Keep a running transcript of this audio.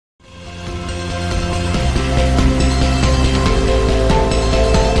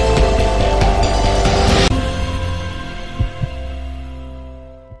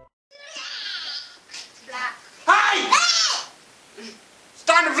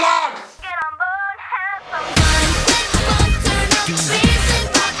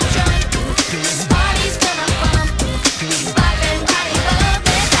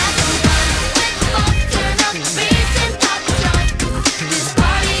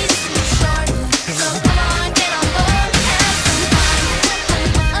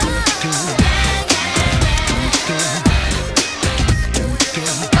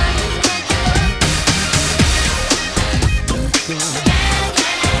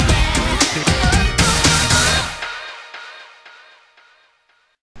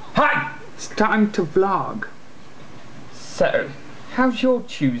time to vlog. So, how's your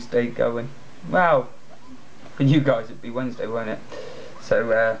Tuesday going? Well, for you guys it'd be Wednesday, won't it?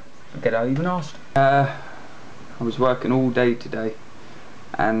 So, forget I even asked. I was working all day today,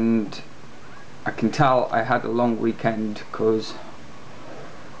 and I can tell I had a long weekend because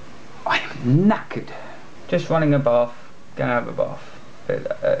I am knackered. Just running a bath, gonna have a bath.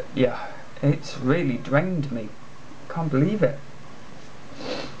 But, yeah, it's really drained me. Can't believe it.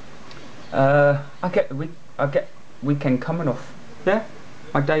 I get weekend coming off. Yeah,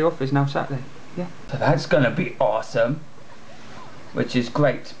 my day off is now Saturday. Yeah, so that's gonna be awesome, which is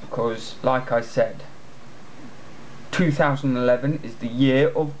great because, like I said, 2011 is the year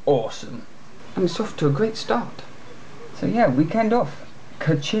of awesome, and it's off to a great start. So yeah, weekend off,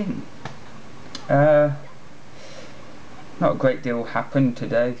 ka-ching. Not a great deal happened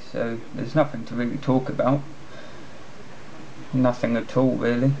today, so there's nothing to really talk about. Nothing at all,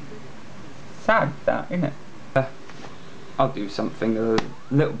 really. Sad that, isn't it? I'll do something a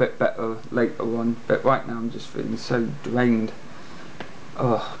little bit better later on, but right now I'm just feeling so drained.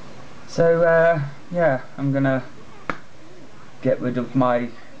 Oh. So, yeah, I'm gonna get rid of my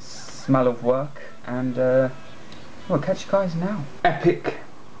smell of work and, well, catch you guys now. Epic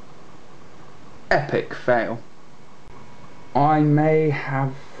fail. I may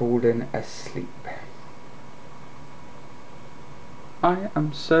have fallen asleep. I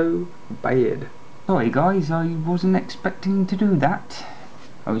am so bad. Sorry guys, I wasn't expecting to do that.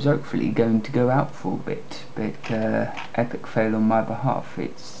 I was hopefully going to go out for a bit, but epic fail on my behalf.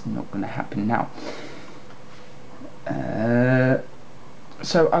 It's not going to happen now.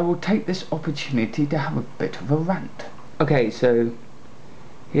 So I will take this opportunity to have a bit of a rant. Okay, so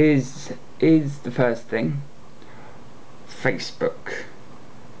here's the first thing. Facebook,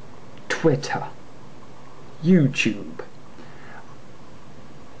 Twitter, YouTube.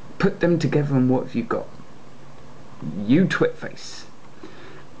 Put them together and what have you got? YouTwitFace.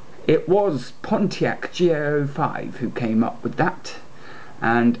 It was Pontiac G05 who came up with that,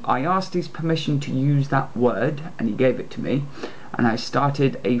 and I asked his permission to use that word and he gave it to me, and I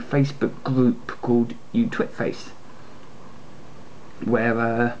started a Facebook group called YouTwitFace,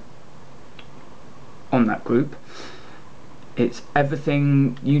 where on that group it's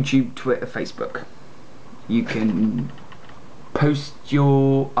everything YouTube, Twitter, Facebook. You can post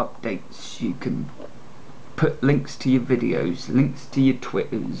your updates, you can put links to your videos, links to your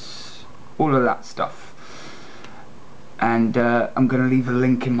Twitters, all of that stuff. And I'm going to leave a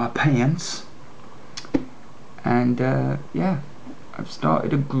link in my pants. And yeah, I've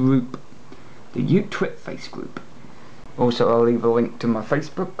started a group, the YouTwitFace Group. Also, I'll leave a link to my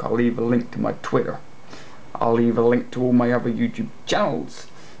Facebook, I'll leave a link to my Twitter, I'll leave a link to all my other YouTube channels.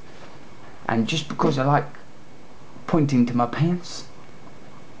 And just because I like pointing to my pants,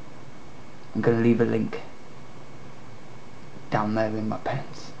 I'm going to leave a link down there in my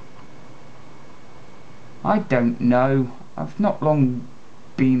pants. I don't know, I've not long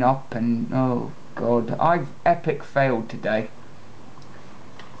been up and oh god, I've epic failed today.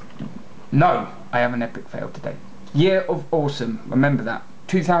 No, I haven't epic failed today. Year of awesome, remember that.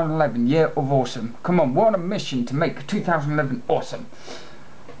 2011, year of awesome. Come on, we're on a mission to make 2011 awesome.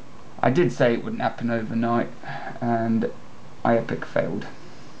 I did say it wouldn't happen overnight, and I epic failed.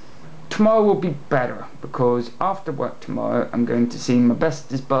 Tomorrow will be better, because after work tomorrow I'm going to see my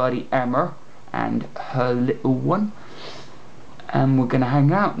bestest buddy Emma and her little one, and we're going to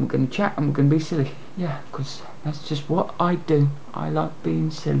hang out and we're going to chat and we're going to be silly. Yeah, because that's just what I do. I like being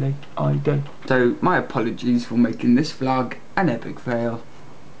silly, I do. So my apologies for making this vlog an epic fail.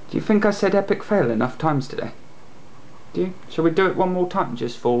 Do you think I said epic fail enough times today? Do you? Shall we do it one more time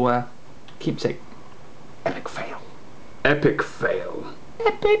just for keepsake? Epic fail. Epic fail.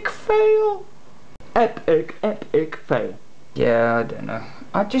 Epic fail. Epic fail. Yeah, I don't know.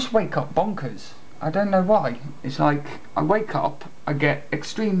 I just wake up bonkers. I don't know why. It's like I wake up, I get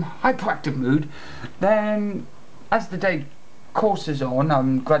extreme hyperactive mood, then as the day courses on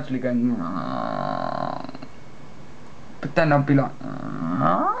I'm gradually going, but then I'll be like,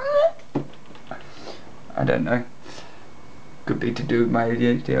 I don't know. Could be to do with my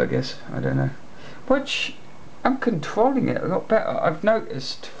ADHD, I guess. I don't know. Which I'm controlling it a lot better. I've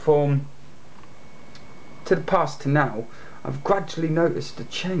noticed from to the past to now, I've gradually noticed a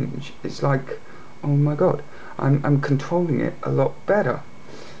change. It's like, oh my god, I'm controlling it a lot better.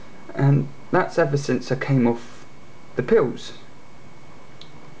 And that's ever since I came off the pills.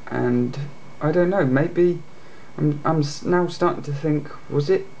 And I don't know, maybe I'm now starting to think, was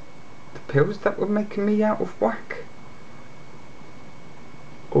it the pills that were making me out of whack?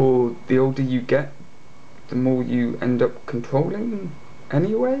 Or the older you get, the more you end up controlling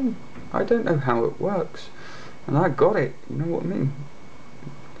anyway. I don't know how it works, and I got it, you know what I mean?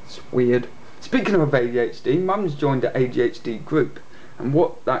 It's weird. Speaking of ADHD, Mum's joined an ADHD group, and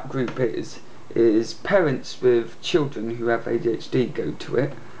what that group is parents with children who have ADHD go to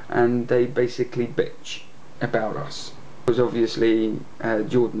it, and they basically bitch about us. Because obviously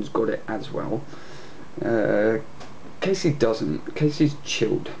Jordan's got it as well. Casey doesn't. Casey's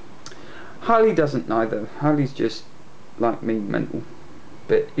chilled. Harly doesn't neither. Harly's just like me, mental.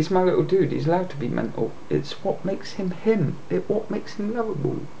 But he's my little dude. He's allowed to be mental. It's what makes him him. It's what makes him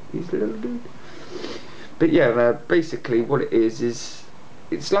lovable. He's a little dude. But yeah, basically what it is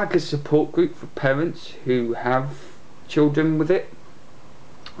it's like a support group for parents who have children with it,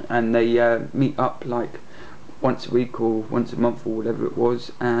 and they meet up like once a week or once a month or whatever it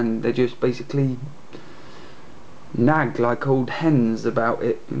was, and they just basically nag like old hens about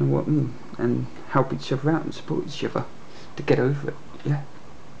it, you know what I mean, and help each other out and support each other to get over it. Yeah,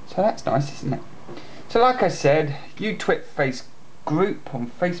 so that's nice, isn't it? So like I said, YouTwitFace Group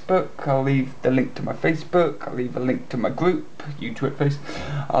on Facebook. I'll leave the link to my Facebook, I'll leave a link to my group, YouTwitFace,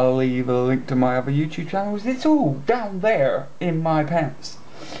 I'll leave a link to my other YouTube channels. It's all down there in my pants.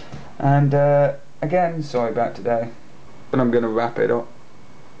 And again, sorry about today, but I'm going to wrap it up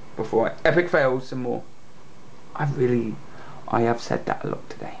before I epic fail some more. I have said that a lot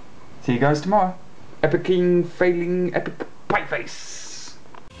today. See you guys tomorrow. Epicing, failing, epic pie face.